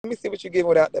me see what you giving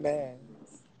without the mask.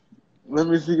 Let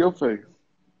me see your face.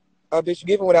 Oh, bitch, you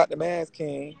giving without the mask,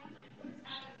 King.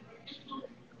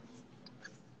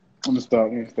 Let me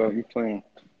stop. You playing?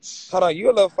 Hold on, you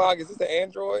a little foggy. Is this an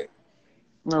Android?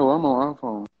 No, I'm on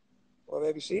iPhone. Well,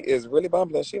 baby, she is really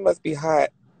bumbling. She must be hot.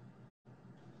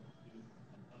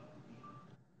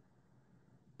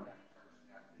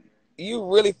 You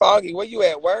really foggy. Where you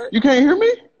at, work? You can't hear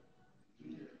me?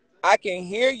 I can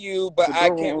hear you, but The I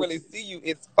door can't won't really open. see you.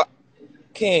 It's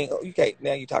King. Oh, you can't.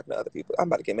 Now you talking to other people. I'm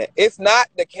about to get mad. It's not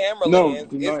the camera No,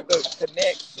 lens. do It's not. the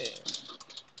connection.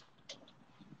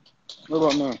 What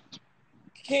about now?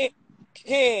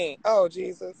 King. Oh,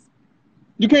 Jesus.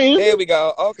 You can't hear There me? we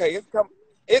go. Okay, it's come.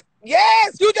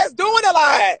 Yes, you just doing a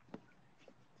lot.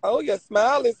 Oh, your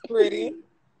smile is pretty.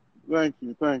 Thank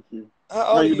you. How How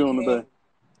old are you you, doing today? King?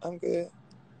 I'm good.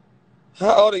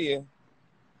 How old are you?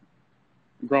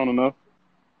 Grown enough?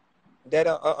 That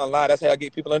don't lie. That's how I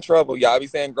get people in trouble. Y'all be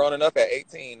saying grown enough at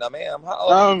 18. Now, ma'am, how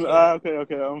old are you, King?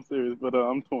 Okay. I'm serious, but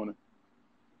I'm 20.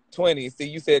 20. See,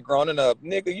 you said grown enough.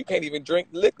 Nigga, you can't even drink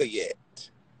liquor yet.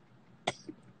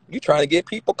 You trying to get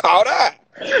people caught up.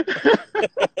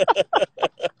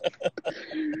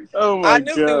 Oh I my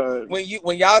knew see, God.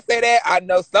 when y'all say that, I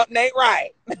know something ain't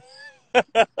right.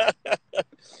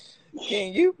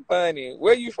 King, you funny.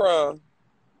 Where you from?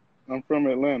 I'm from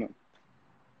Atlanta.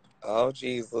 Oh,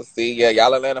 Jesus. See, yeah,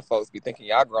 y'all Atlanta folks be thinking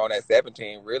y'all grown at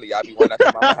 17. Really, y'all be running out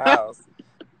your mama house.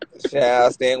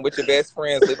 Child, staying with your best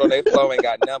friends, live on their floor, ain't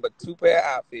got number 2 pair of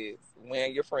outfits,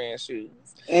 wearing your friend's shoes.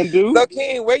 And do So,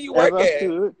 King, where you as work I at?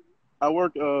 should. I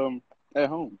work at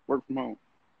home. Work from home.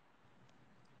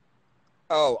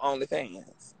 Oh,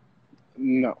 OnlyFans.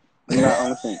 No, not on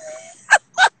the thing.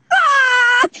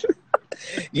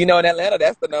 You know, in Atlanta,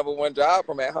 that's the #1 job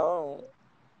from at home.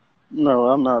 No,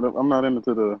 I'm not. I'm not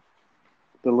into the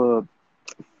little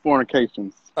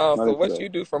fornications. Oh, Not so into what that. you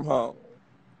do from home?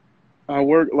 I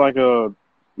work like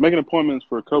making appointments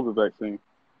for a COVID vaccine.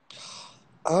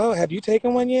 Oh, have you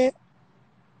taken one yet?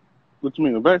 What you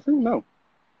mean, a vaccine? No,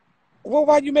 Well,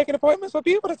 why you making appointments for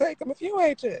people to take them if you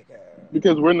ain't taking?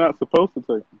 because we're not supposed to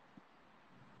take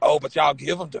Oh, but y'all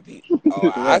give them to people. Oh,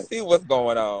 them. I Right. see what's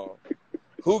going on.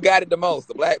 Who got it the most?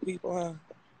 The black people, huh?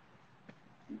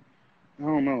 I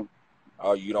don't know.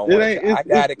 Oh, you don't It want ain't. to. I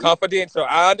got it confidential.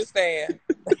 I understand.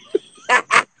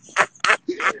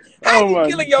 How Oh you my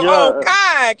killing your own God.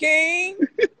 kind, King?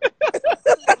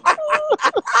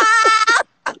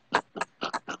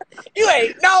 You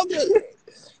ain't no good.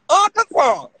 Uncle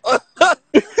Funk.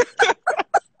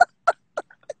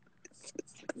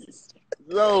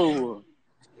 So,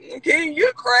 King,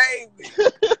 you crazy.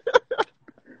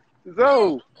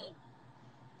 so.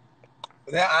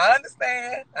 Now, I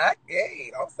understand.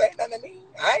 Hey, don't say nothing to me.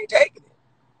 I ain't taking it.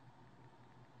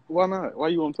 Why not? Why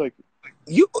you won't take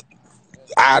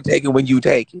I'll take it when you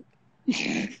take it.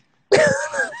 it?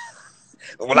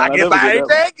 Well, I Might not guess ever get I ain't that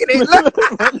one. taking it. Look.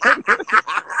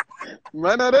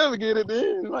 Might not ever get it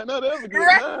then. Might not ever get it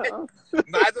Right. now.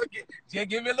 Might as well just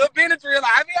give me a little Benadryl.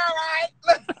 I'll be all right.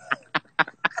 Look.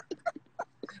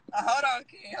 Hold on,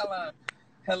 King. Hello.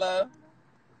 Hello.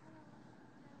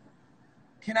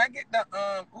 Can I get the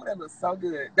oh, that looks so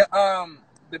good. The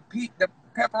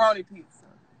pepperoni pizza.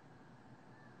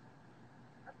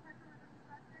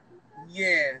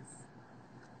 Yes.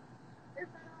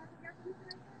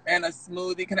 And a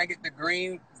smoothie. Can I get the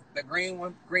green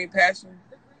one, green passion?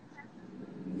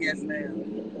 Yes,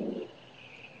 ma'am.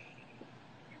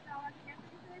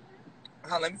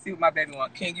 Let me see what my baby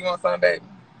wants. King, you want something, baby?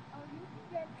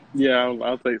 Yeah,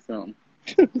 I'll take something.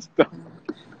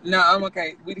 No, I'm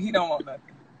okay. He don't want nothing.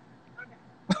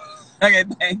 Okay,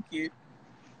 thank you.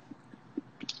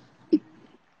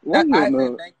 Why you I on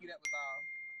said the? thank you. That was all.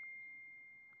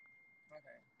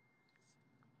 Okay.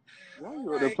 Why All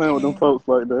you out there right, playing with them King. folks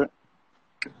like that?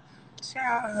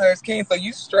 Child, King. So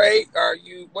you straight? Are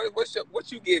you?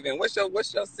 What you giving? What's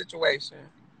your situation?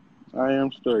 I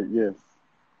am straight. Yes.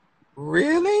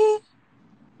 Really?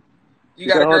 You Is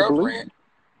got that a hard to believe? girlfriend?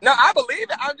 No, I believe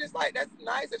it. I'm just like, that's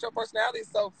nice that your personality is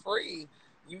so free.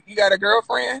 You got a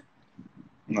girlfriend?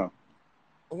 No.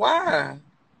 Why?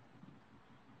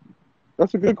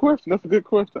 That's a good question. I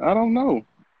don't know.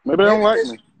 Maybe they don't Maybe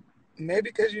like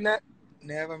because me. you're not.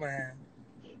 Never mind.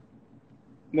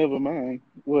 Never mind.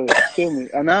 What? Tell me.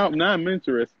 Now I'm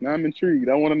interested. Now I'm intrigued.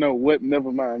 I want to know what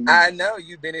never mind means. I know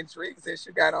you've been intrigued since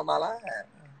you got on my line.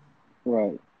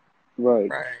 Right. Right.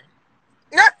 Right.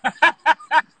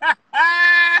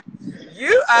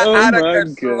 You are Oh out of my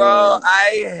control. God.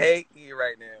 I hate you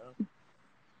right now.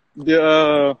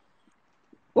 The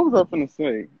what was I finna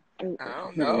say? I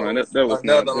don't Never mind. know. That was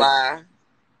not Another that. lie.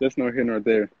 That's no here nor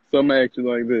there. So I'm gonna ask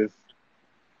you like this: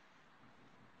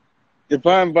 if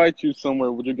I invite you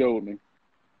somewhere, would you go with me?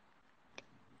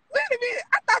 Wait a minute.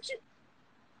 I thought you.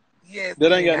 Yes,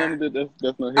 That ain't got yeah. nothing to do.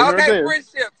 That's no here nor Okay, there.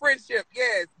 friendship,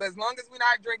 yes. But as long as we're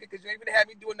not drinking, because you ain't gonna have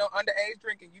me doing no underage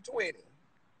drinking. You 20.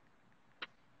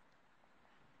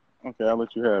 Okay, I'll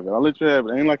let you have it. I'll let you have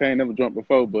it. Ain't like I ain't never drunk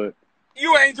before, but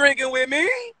You ain't drinking with me.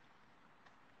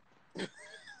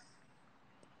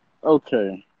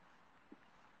 okay.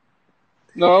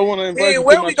 No, I want to invite Ken, you to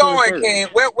where my we going, 21st. Ken?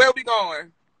 Where we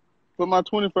going? For my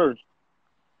 21st,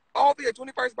 Oh, for your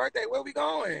 21st birthday, where we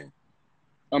going?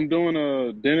 I'm doing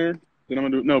a dinner. Then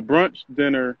I'm gonna do brunch,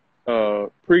 dinner,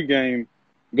 pregame,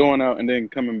 going out, and then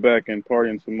coming back and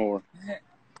partying some more.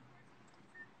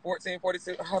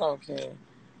 1442. Hold on, Ken.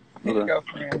 Here you Okay. go,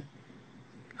 friend.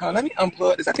 Hold on, let me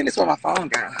unplug this. I think this is where my phone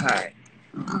got hot.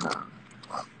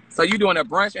 So you doing a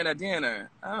brunch and a dinner?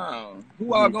 Oh,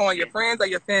 who all Hmm. going? Your friends or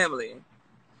your family?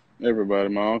 Everybody,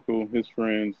 my uncle, his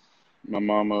friends, my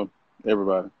mama,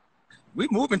 everybody. We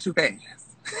moving too fast.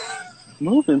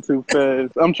 Moving too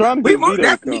fast. I'm trying to We get move. Vito to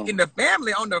That's come. meeting the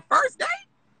family on the first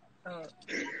day.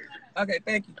 Okay,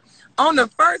 thank you. On the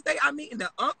first day, I'm meeting the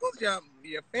uncles,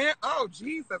 your fam. Oh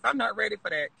Jesus, I'm not ready for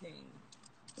that, King.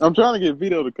 I'm trying to get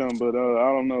Vito to come, but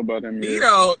I don't know about him yet.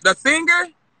 Vito, the singer.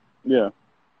 Yeah.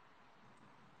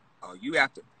 Oh, you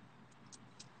have to.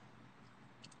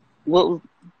 What?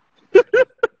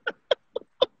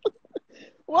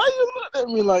 Why you look at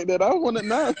me like that? I want to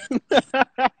know.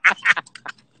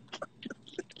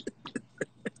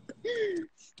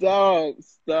 Stop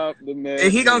the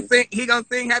He gonna madness. sing. He gonna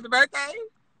sing Happy Birthday.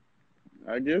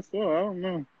 I guess so. I don't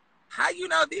know. How you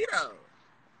know Vito?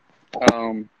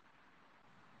 Um,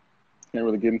 can't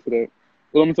really get into that.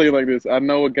 Well, I'm gonna tell you like this. I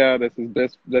know a guy that's his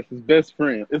best. That's his best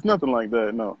friend. It's nothing like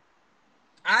that. No.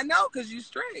 I know, cause you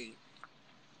straight.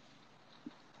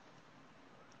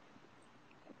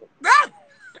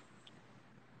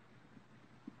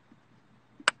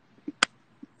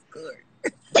 Good.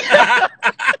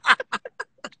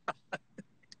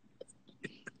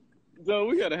 So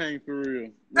we gotta hang for real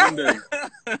one day.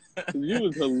 You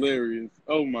was hilarious.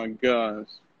 Oh my gosh.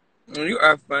 You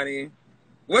are funny.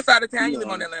 What side of town you You live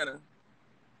on are. in Atlanta?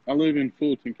 I live in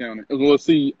Fulton County. Well,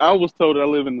 see, I was told I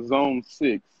live in Zone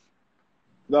 6.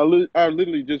 I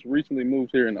literally just recently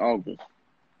moved here in August.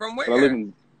 From But I live where?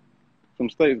 in from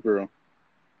Statesboro,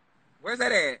 Where's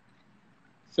that at?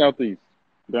 Southeast,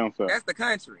 down south. That's the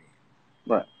country.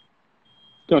 Right.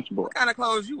 Country boy. What kind of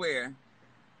clothes you wear?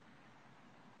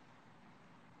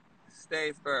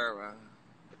 Statesboro.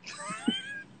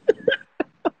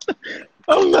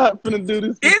 I'm not finna do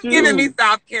this with It's giving me you.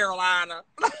 South Carolina.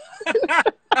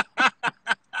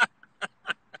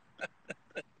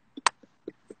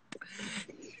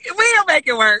 We'll make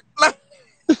it work.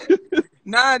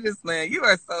 Nah, just man, you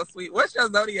are so sweet. What's your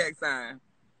zodiac sign?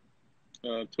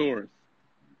 Taurus.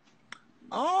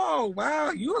 Oh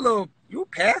wow, you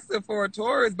passive for a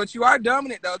Taurus, but you are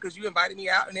dominant though, because you invited me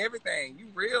out and everything. You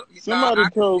real? No, Somebody I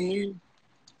can told see it. me.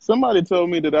 Somebody told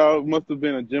me that I must have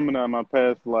been a Gemini in my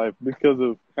past life because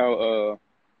of how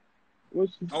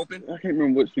Open. I can't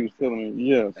remember what she was telling me.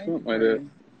 Yeah, Thank you, something like that.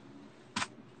 friend.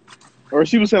 Or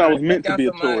she was saying All I right, was thank meant to y'all be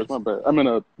a so Taurus. much. My bad. I mean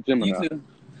a You Gemini. too.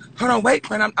 Hold on, wait,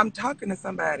 friend. I'm talking to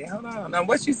somebody. Hold on. Now,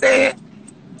 what she said?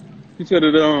 She said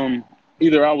that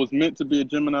either I was meant to be a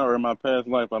Gemini or in my past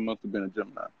life I must have been a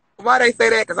Gemini. Why they say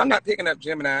that? Because I'm not picking up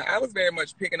Gemini. I was very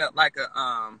much picking up like a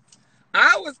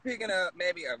I was picking up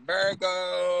maybe a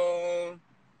Virgo,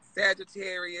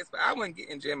 Sagittarius, but I wasn't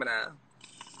getting Gemini.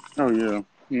 Oh yeah,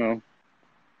 no.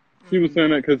 She was saying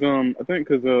Mm. that because I think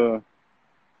because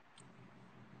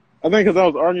I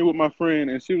was arguing with my friend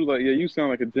and she was like, "Yeah, you sound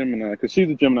like a Gemini," because she's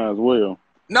a Gemini as well.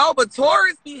 No, but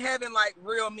Taurus be having like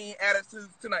real mean attitudes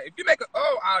tonight. If you make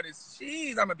all this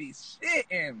cheese, I'm gonna be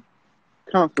shitting.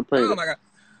 Oh Constipated. my god.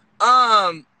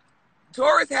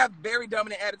 Taurus have very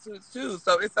dominant attitudes too,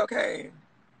 so it's okay.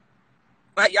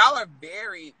 Like y'all are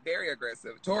very, very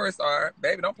aggressive. Taurus are,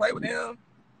 baby, don't play with them.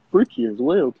 Freaky as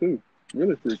well too.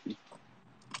 Really freaky.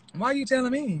 Why are you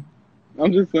telling me?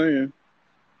 I'm just saying.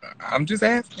 I'm just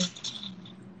asking.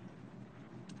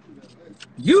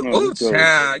 You, No, ooh, this goes.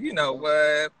 child. You know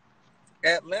what?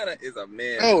 Atlanta is a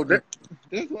mess. Oh, that's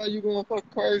why you going fuck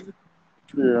crazy.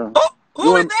 Yeah. Oh, You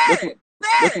who is want that? that's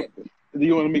That? my, do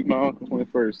you want to meet my uncle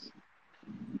 21st?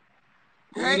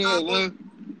 Hey, What up, uncle. man?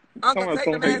 Uncle, Somebody take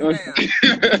the told me, mask down.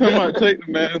 somebody take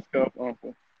the mask off,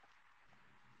 uncle.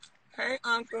 Hey,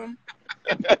 uncle.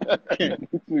 I can't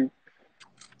with you. You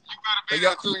better So be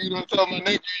there too. You done told my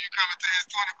nephew you coming to his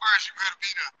 21st. You better be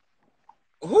there.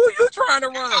 who you trying to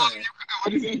You told him run? you could.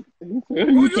 What is he? He said,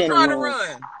 who Who you you trying to trying to run?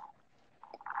 run?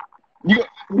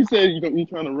 He said you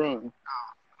trying to run.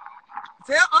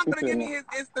 Tell He Uncle to said give me his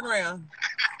Instagram.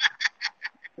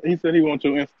 he wants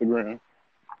your Instagram.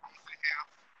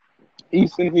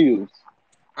 Easton Hills.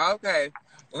 Okay.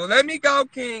 Well, let me go,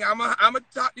 King. I'm gonna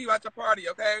talk to you at your party,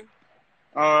 okay?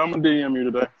 I'm gonna DM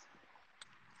you today.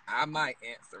 I might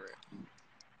answer it.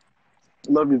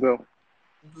 Love you though.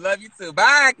 Love you too.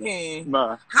 Bye, King.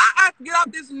 Bye. How I get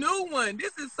off this new one?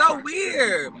 This is so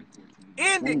weird.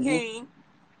 End it, Mm-hmm. King.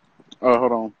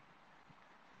 Hold on.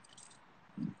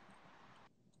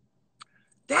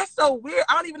 That's so weird.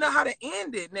 I don't even know how to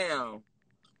end it now.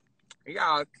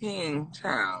 Y'all, King,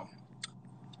 child.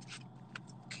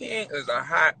 King is a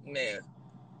hot mess.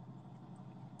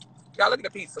 Y'all look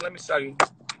at the pizza. Let me show you.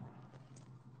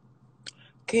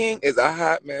 King is a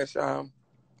hot mess, y'all.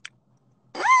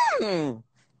 Mm.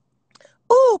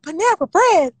 Ooh, Panera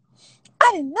bread.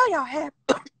 I didn't know y'all had.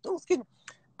 Ooh, excuse me.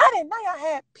 I didn't know y'all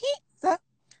had pizza.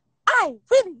 I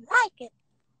really like it.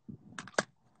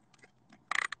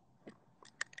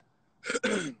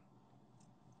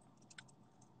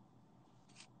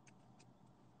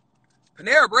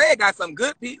 Panera bread got some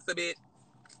good pizza, bitch.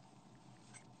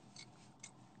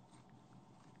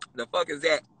 The fuck is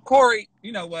that? Corey,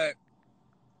 you know what?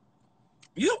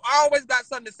 You always got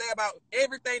something to say about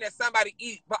everything that somebody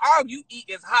eats, but all you eat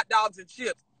is hot dogs and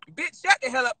chips. Bitch, shut the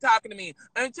hell up talking to me.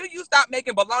 Until you stop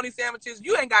making bologna sandwiches,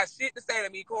 you ain't got shit to say to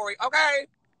me, Corey, okay?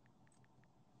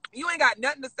 You ain't got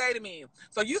nothing to say to me.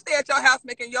 So you stay at your house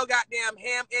making your goddamn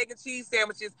ham, egg, and cheese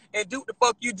sandwiches and do what the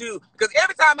fuck you do. Because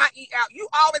every time I eat out, you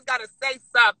always got to say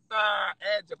something.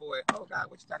 Add your boy. Oh, God,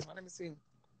 what you talking about? Let me see.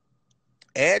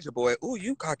 Add your boy. Ooh,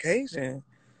 you Caucasian.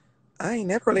 I ain't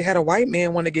never really had a white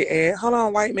man want to get ad. Hold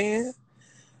on, white man.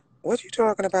 What you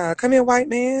talking about? Come here, white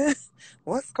man.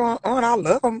 What's going on? I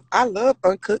love them. I love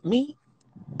uncooked meat.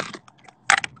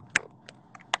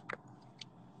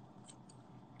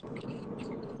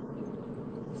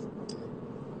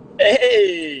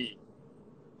 Hey,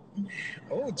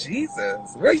 Oh,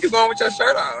 Jesus. Where you going with your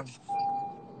shirt on?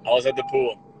 I was at the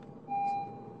pool.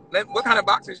 What kind of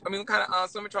boxers? I mean, what kind of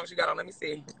swimming trunks you got on? Let me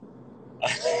see.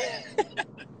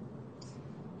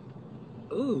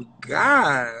 Oh,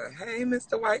 God. Hey,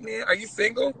 Mr. White Man. Are you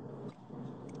single?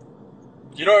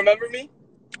 You don't remember me?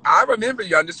 I remember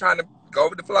you. I'm just trying to go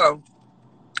with the flow.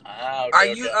 Ah, Are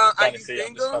okay, you okay. I'm just are trying to you see.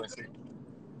 I'm just single? trying to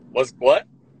see. What?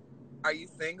 Are you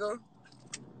single?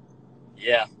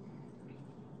 Yeah.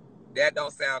 That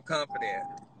don't sound confident.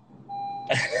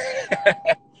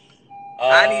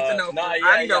 I need to know. Nah, I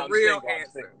yeah, need a yeah. I'm real single. I'm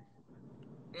answer.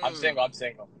 single. I'm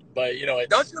single. But you know,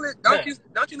 Don't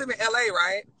it's you live in LA,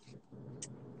 right?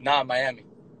 nah, Miami.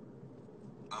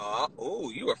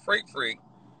 Oh, you a freak.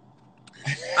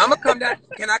 I'm gonna come down.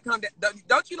 Can I come down?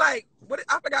 Don't you like what?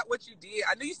 I forgot what you did.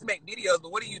 I knew you used to make videos,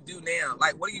 but what do you do now?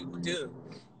 Like, what do you do?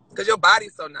 Because your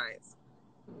body's so nice.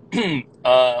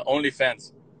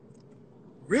 OnlyFans.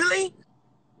 Really?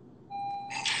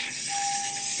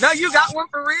 No, you got one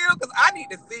for real? Because I need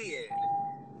to see it.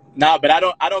 Nah, but I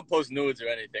don't post nudes or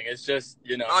anything. It's just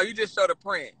Oh, you just show the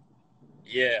print.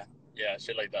 yeah, yeah,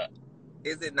 shit like that.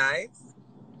 Is it nice?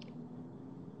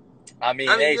 I I mean,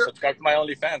 mean, hey, you're. subscribe to my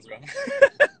OnlyFans, bro.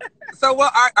 So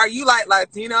what? Are you like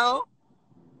Latino?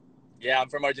 Yeah, I'm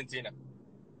from Argentina.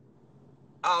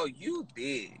 Oh, you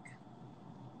big.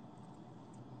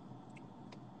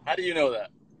 How do you know that?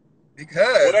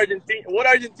 Because What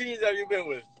Argentinians have you been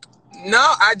with?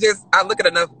 no, I look at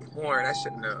enough porn. I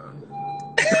should know.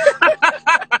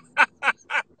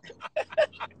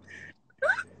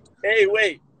 Hey,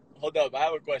 wait. Hold up. I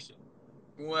have a question.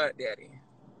 What, Daddy?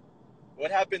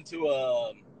 What happened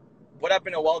to what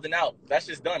happened to Walden Out? That's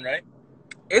just done, right?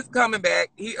 It's coming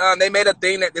back. They made a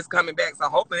thing that it's coming back, so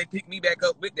hopefully they pick me back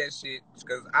up with that shit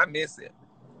because I miss it.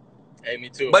 Hey, me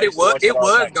too. But I used to watch that it all the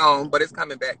was time. gone, but it's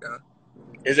coming back though.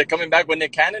 Is it coming back with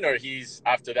Nick Cannon or he's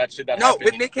after that shit that No, happened?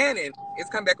 with Nick Cannon, it's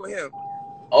coming back with him.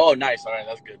 Oh, nice. All right,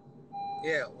 that's good.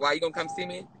 Yeah, why you gonna come see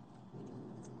me?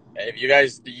 Hey, you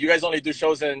guys only do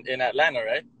shows in Atlanta,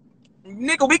 right?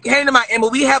 Nigga, we came to Miami.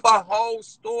 We have a whole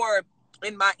store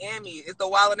in Miami. It's the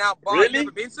Wild 'N Out bar. You Really?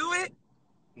 ever been to it?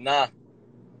 Nah.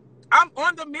 I'm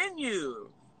on the menu.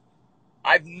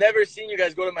 I've never seen you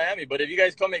guys go to Miami, but if you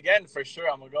guys come again, for sure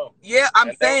I'm gonna go. Yeah, I'm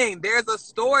And then, saying there's a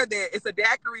store there. It's a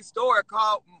daiquiri store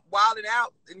called Wild 'N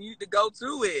Out, and you need to go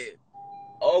to it.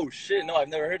 oh shit, no, I've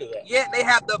never heard of that. Yeah, they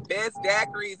have the best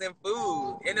daiquiris and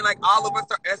food. And then like all of us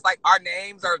it's like our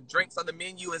names are drinks on the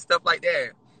menu and stuff like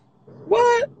that.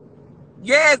 What?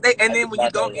 Yes, and I then did when you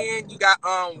not go know that. in, you got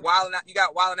Wild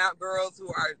 'N Out girls who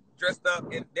are dressed up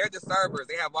and they're the servers.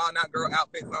 They have Wild 'N Out girl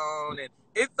outfits on and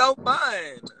it's so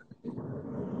fun.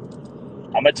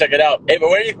 I'm gonna check it out. Hey, but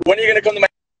when are you gonna come to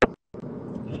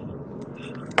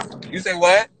You say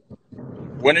what?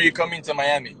 When are you coming to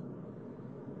Miami?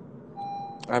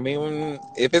 I mean,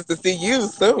 if it's to see you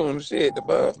soon, shit, the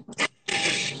fuck.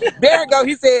 There we go.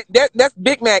 He said that's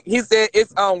Big Mac. He said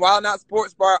it's on Wild Not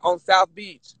Sports Bar on South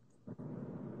Beach.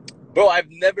 Bro, I've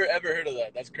never ever heard of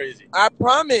that. That's crazy. I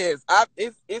promise.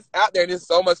 It's out there and it's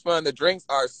so much fun. The drinks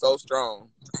are so strong.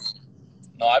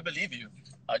 No, I believe you.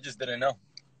 I just didn't know.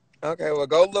 Okay, well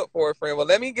go look for it, friend. Well,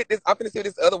 let me get this. I'm finna see what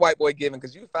this other white boy giving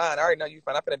because you fine. I already know you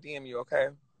fine. I'm finna DM you. Okay.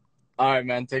 All right,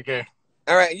 man. Take care.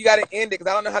 All right, you gotta end it because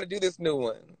I don't know how to do this new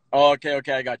one. Oh, okay,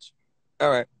 I got you. All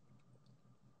right.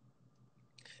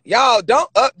 Y'all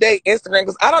don't update Instagram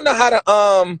because I don't know how to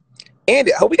end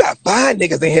it. Oh, we got 5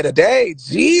 niggas in here today.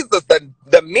 Jesus,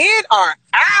 the men are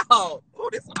out. Oh,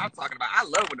 this is what I'm talking about. I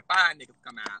love when the 5 niggas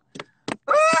come out.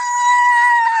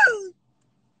 Ooh!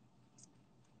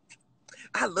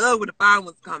 I love when the 5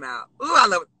 ones come out. Ooh, I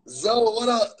love it. Zoe, what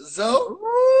up, Zoe?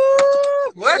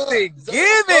 Ooh, what's it giving?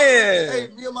 Hey,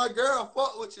 me and my girl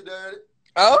fuck with you, daddy.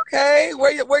 Okay,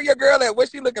 where your girl at?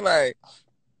 What's she looking like?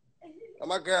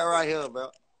 My girl right here, bro.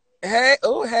 Hey,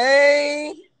 oh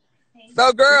hey.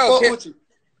 So, girl, Fuck with you.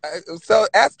 so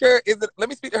ask her. Let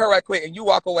me speak to her right quick, and you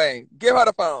walk away. Give her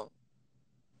the phone.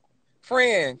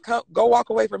 Friend, go walk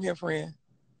away from him, friend.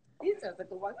 You sound like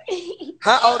a walk away.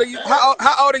 How old are you?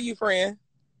 How old are you, friend?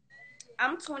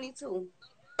 I'm 22.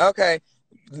 Okay,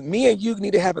 me and you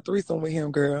need to have a threesome with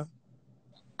him, girl.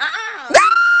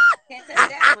 Can't tell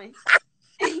that one.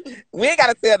 We ain't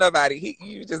gotta tell nobody.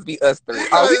 You just be us 3.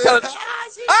 Oh, we tell.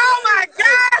 Oh my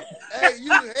God! Hey,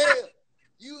 you hell.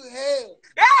 You hell.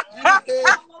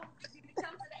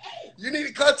 You need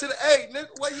to come to the 8, nigga.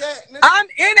 Where you at, nigga? I'm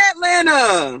in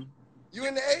Atlanta. You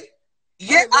in the 8?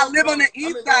 Yeah, I live on the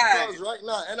east side. I'm in North Cross right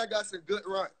now, and I got some good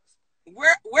runs.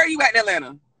 Where you at in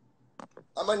Atlanta?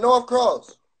 I'm in North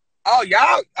Cross. Oh,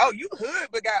 y'all. Oh, you hood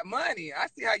but got money. I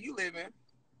see how you living.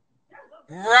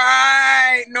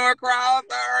 Right, North Cross.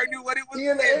 I already knew what it was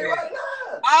giving. Right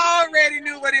now. I already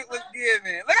knew what it was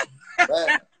giving.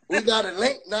 Man, we got a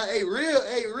link now. Hey, real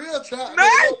trap. No.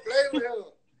 Don't play with him.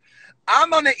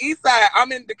 I'm on the east side.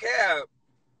 I'm in DeKalb.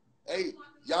 Hey,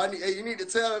 you need to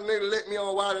tell a nigga to let me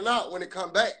on Wild and Out when it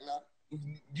come back now.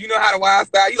 You know how to wild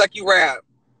style? You like you rap.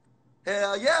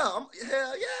 Hell yeah.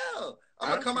 I'm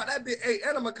gonna come out that bit. Hey,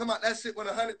 and I'm gonna come out that shit with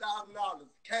 $100,000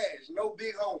 cash. No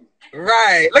big homie.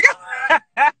 Right. Look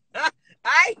at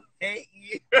I hate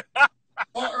you.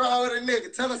 Walk around with a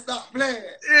nigga. Tell her stop playing.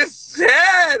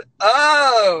 Shut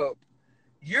up.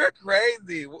 You're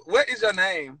crazy. What is your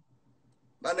name?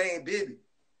 My name Bibby.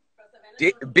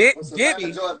 Bibby.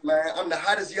 Georgia, man. I'm the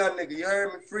hottest young nigga. You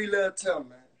heard me? Free Lil Tim,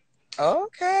 man.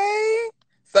 Okay.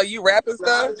 So you rapping I'm the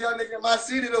stuff? hottest young nigga in my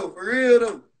city though. For real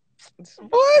though.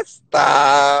 Boy,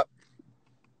 stop.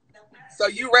 So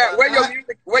you rap. Where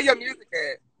your music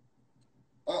at?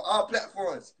 On all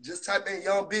platforms. Just type in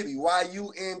Young Bibby.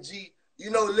 YUNG. You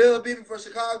know Lil Bibby from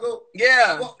Chicago?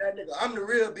 Yeah. Fuck that nigga. I'm the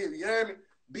real Bibby. You heard me?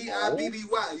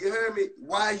 BIBBY. You heard me?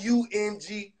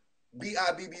 YUNG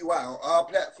BIBBY on all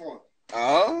platforms.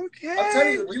 Okay. I'm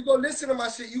telling you, when you go listen to my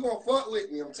shit, you gonna fuck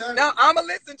with me. I'm telling you. No, I'm gonna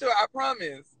listen to it. I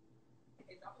promise.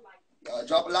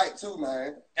 Drop a like too,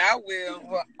 man. I will.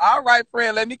 Well, all right,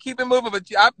 friend. Let me keep it moving. But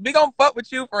we gonna fuck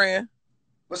with you, friend.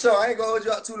 What's up? I ain't gonna hold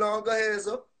you up too long. Go ahead,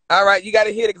 so. All right, you gotta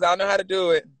hit it because I don't know how to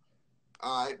do it.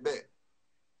 All right, bet.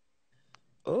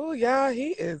 Oh, y'all, he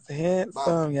is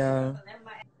handsome, y'all.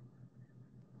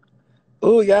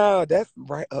 Oh, y'all, that's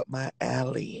right up my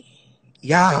alley.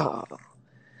 Y'all.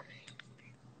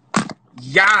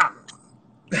 Y'all.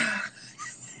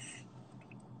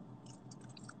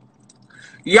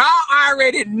 Y'all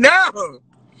already know.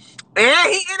 And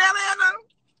he in Atlanta.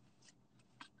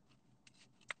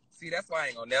 See, that's why I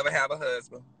ain't gonna never have a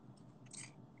husband.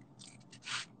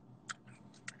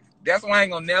 That's why I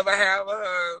ain't gonna never have a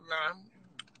husband.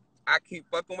 I keep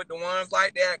fucking with the ones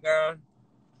like that, girl.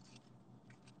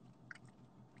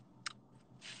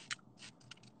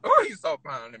 Oh, he's so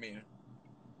fine to me.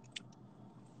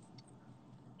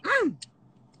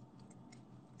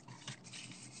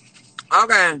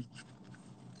 Okay.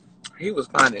 He was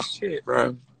fine as shit,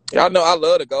 bro. Y'all know I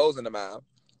love the goals in the mouth.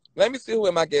 Let me see who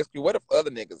in my guest queue. What if other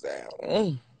niggas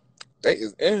out? They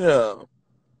is in here.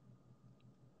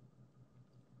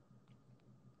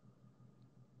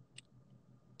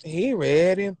 He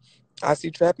ready. I see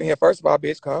Trap in here. First of all,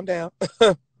 bitch, calm down.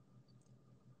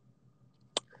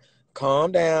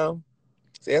 Calm down.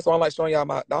 See, that's why I don't like showing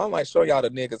y'all I don't like showing y'all the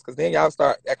niggas, because then y'all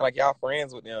start acting like y'all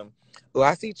friends with them. Oh,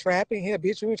 I see Trap in here.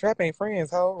 Bitch, you and Trap ain't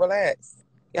friends, ho. Relax.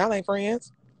 Y'all ain't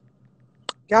friends.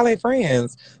 Y'all ain't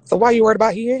friends. So why you worried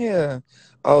about he in here?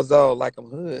 Oh, Zoe, like I'm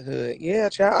hood. Yeah,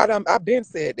 child, I been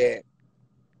said that.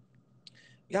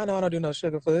 Y'all know I don't do no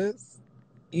sugar foods.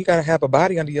 You gotta have a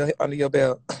body under your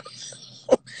belt.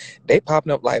 They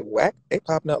popping up like whack. They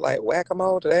popping up like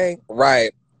whack-a-mole today.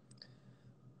 Right.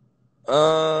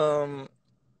 Oh,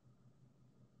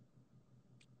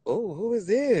 who is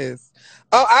this?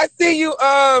 Oh, I see you,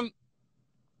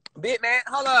 big man.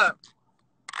 Hold up.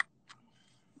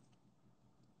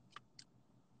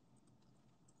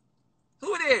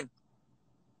 Who it is?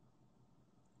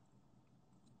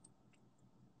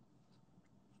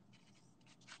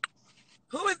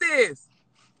 Who is this?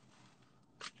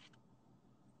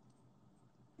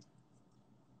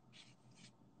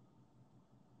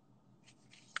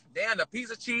 Damn, the piece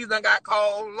of cheese done got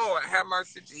cold. Lord, have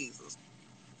mercy, Jesus.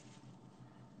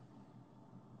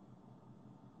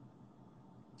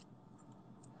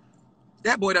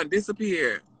 That boy done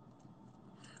disappeared.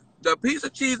 The piece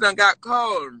of cheese done got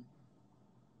cold.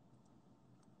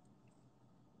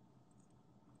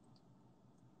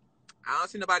 I don't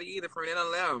see nobody either, friend. They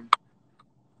done left.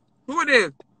 Who it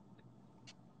is?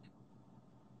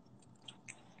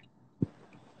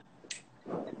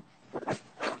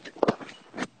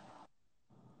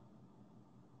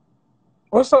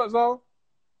 What's up, Zoe?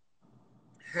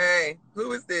 Hey,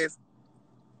 who is this?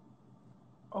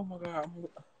 Oh my God.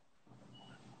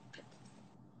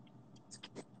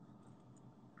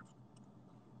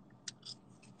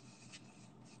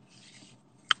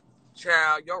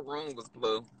 Child, your room was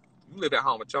blue. You live at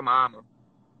home with your mama.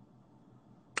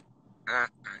 Uh-uh.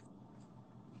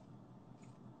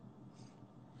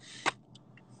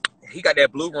 He got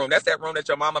that blue room. That's that room that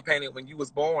your mama painted when you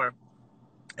was born.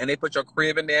 And they put your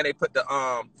crib in there. They put the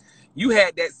you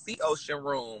had that sea ocean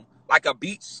room, like a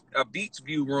beach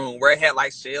view room where it had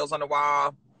like shells on the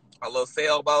wall, a little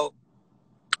sailboat,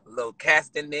 a little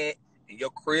casting net, and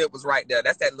your crib was right there.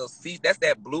 That's that little seat. That's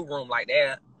that blue room like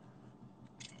that.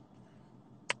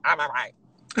 I'm all right.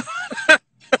 I'm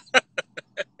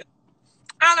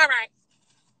all right.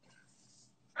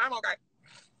 I'm okay.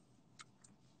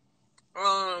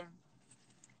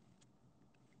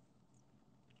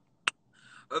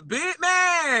 A big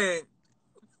man.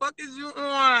 What the fuck is you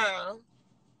on?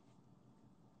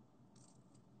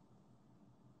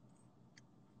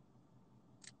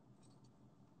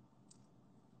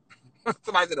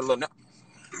 Somebody said a little no.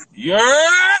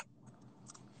 Yeah.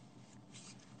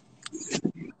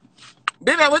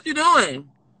 Big man, what you doing?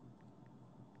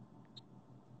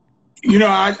 You know,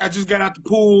 I just got out the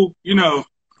pool, you know.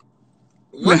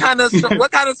 What kind of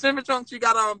swimming trunks you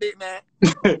got on, big man?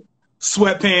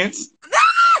 Sweatpants.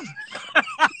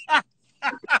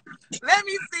 Let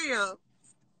me see them.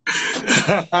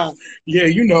 Yeah,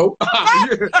 you know.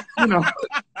 You know.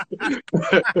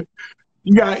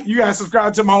 You got to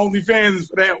subscribe to my OnlyFans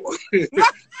for that one.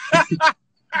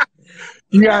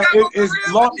 You got it's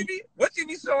long. What you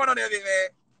be showing on there, big man?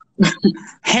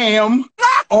 Ham,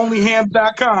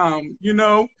 onlyham.com, you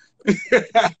know.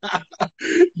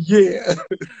 Yeah.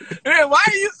 Man, why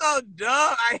are you so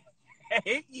dumb? I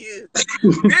hate you.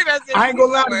 I ain't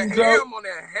gonna lie to you, Joe. On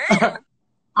that ham.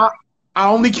 I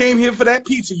only came here for that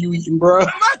pizza you eating, bro.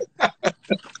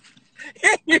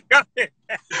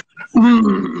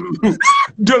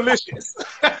 Delicious.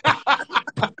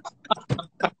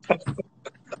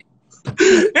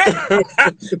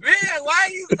 Man, why are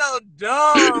you so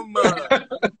dumb?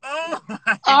 Oh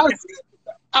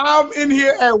I'm in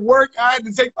here at work. I had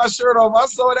to take my shirt off. I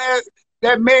saw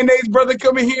that mayonnaise brother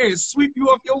come in here and sweep you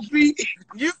off your feet.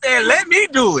 You said, let me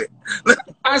do it.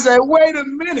 I said, wait a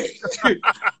minute.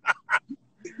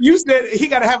 You said he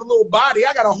got to have a little body.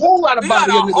 I got a whole lot of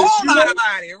body under this. A whole lot of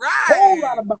body, right? Whole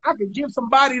lot of body. I could give some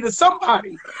body to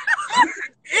somebody.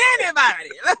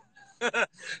 Anybody. Man,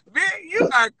 you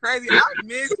are crazy. I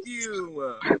miss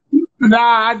you.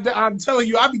 Nah, I'm telling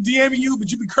you, I be DMing you,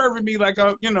 but you be curving me like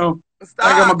a, you know, stop,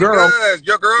 like I'm a girl. Because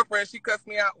your girlfriend, she cussed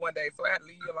me out one day, so I had to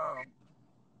leave you alone.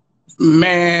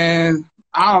 Man,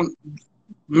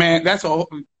 man, that's all.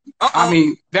 I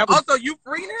mean, that was. Also, you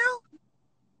free now?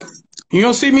 You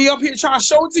don't see me up here trying to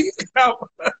show it to you? Oh,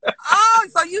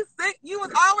 so you think you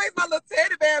was always my little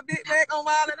teddy bear, Big Mac on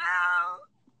Wild 'N Out?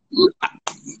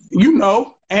 You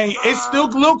know, and it's still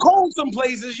a little cold some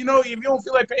places, you know, if you don't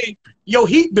feel like paying your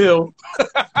heat bill.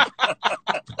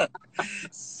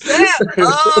 Shut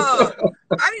up.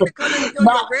 I need to come into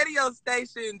your radio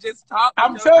station just talk.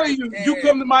 I'm telling you, you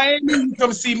come to Miami, you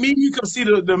come see me, you come see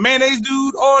the mayonnaise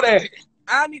dude, all that.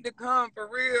 I need to come for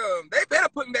real. They better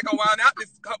put me back on Wild 'N Out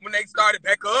when they started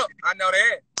back up. I know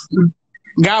that.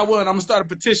 God willing, I'm gonna start a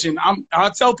petition.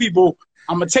 I'll tell people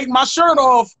I'm gonna take my shirt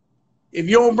off if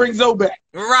you don't bring Zoe back.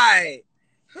 Right.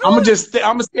 I'm gonna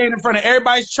stand in front of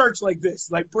everybody's church like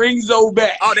this, like bring Zoe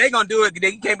back. Oh, they gonna do it.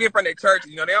 They can't be in front of their church.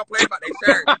 You know, they don't play about their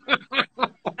church.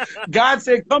 God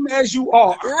said, "Come as you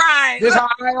are." Right. This how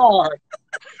I are.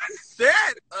 Shut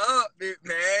up, big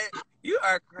man. You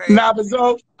are crazy. Nah, but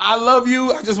Zoe, I love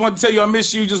you. I just want to tell you I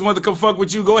miss you. Just want to come fuck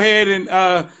with you. Go ahead and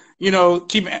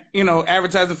keep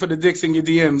advertising for the dicks in your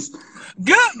DMs.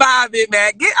 Goodbye, big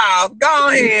man. Get off. Go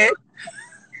ahead.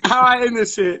 How I end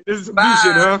this shit? This is some new Bye.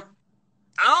 shit, huh?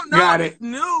 I don't know. Got It's it.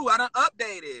 new. I done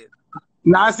updated.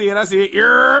 Nah, I see it.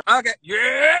 Yeah. Okay.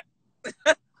 Yeah.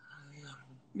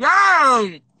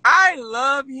 Yeah. I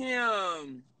love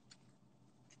him.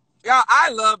 Y'all, I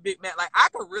love Big Man. Like, I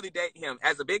could really date him.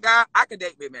 As a big guy, I could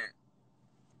date Big Man.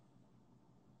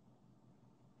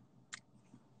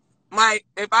 Like,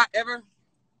 if I ever...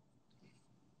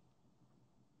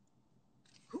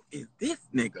 Who is this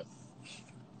nigga?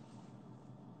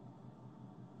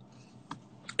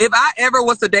 If I ever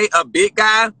was to date a big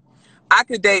guy, I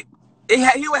could date...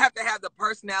 He would have to have the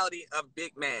personality of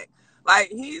Big Mac. Like,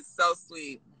 he's so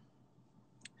sweet.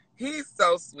 He's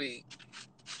so sweet.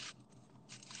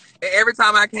 And every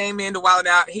time I came in to Wild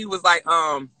Out, he was like,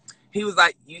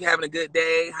 you having a good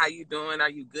day? How you doing? Are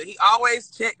you good? He always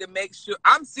checked to make sure.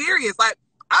 I'm serious. Like,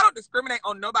 I don't discriminate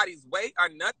on nobody's weight or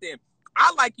nothing.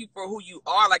 I like you for who you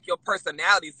are, like your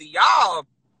personality. See, y'all,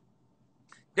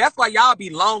 that's why y'all be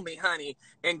lonely, honey,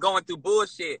 and going through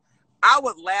bullshit. I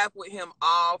would laugh with him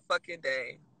all fucking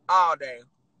day. All day.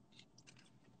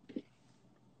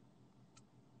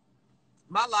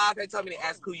 My live, they told me to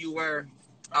ask who you were.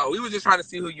 Oh, we were just trying to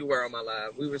see who you were on my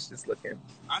live. We was just looking.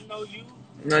 I know you.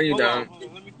 No, you don't. Hold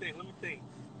on. Let me think.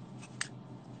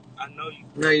 I know you.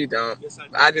 No, you don't. Yes,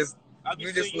 I do.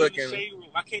 You're just looking. In the shade room.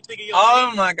 I can't think of your Oh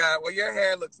name. my God. Well, your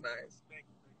hair looks nice. Thank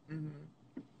you.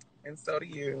 Mm-hmm. And so do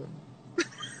you.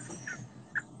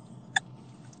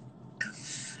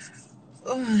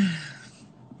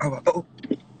 Oh.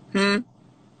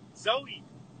 Zoe.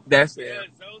 That's Yeah,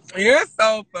 it. Zoe. You're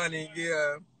so funny.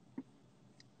 Yeah.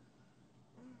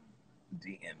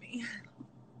 DM me.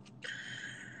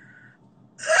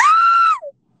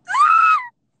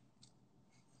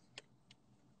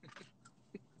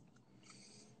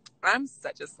 I'm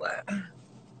such a slut.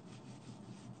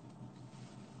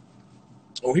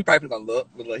 Oh, he probably gonna look.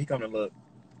 He coming to look.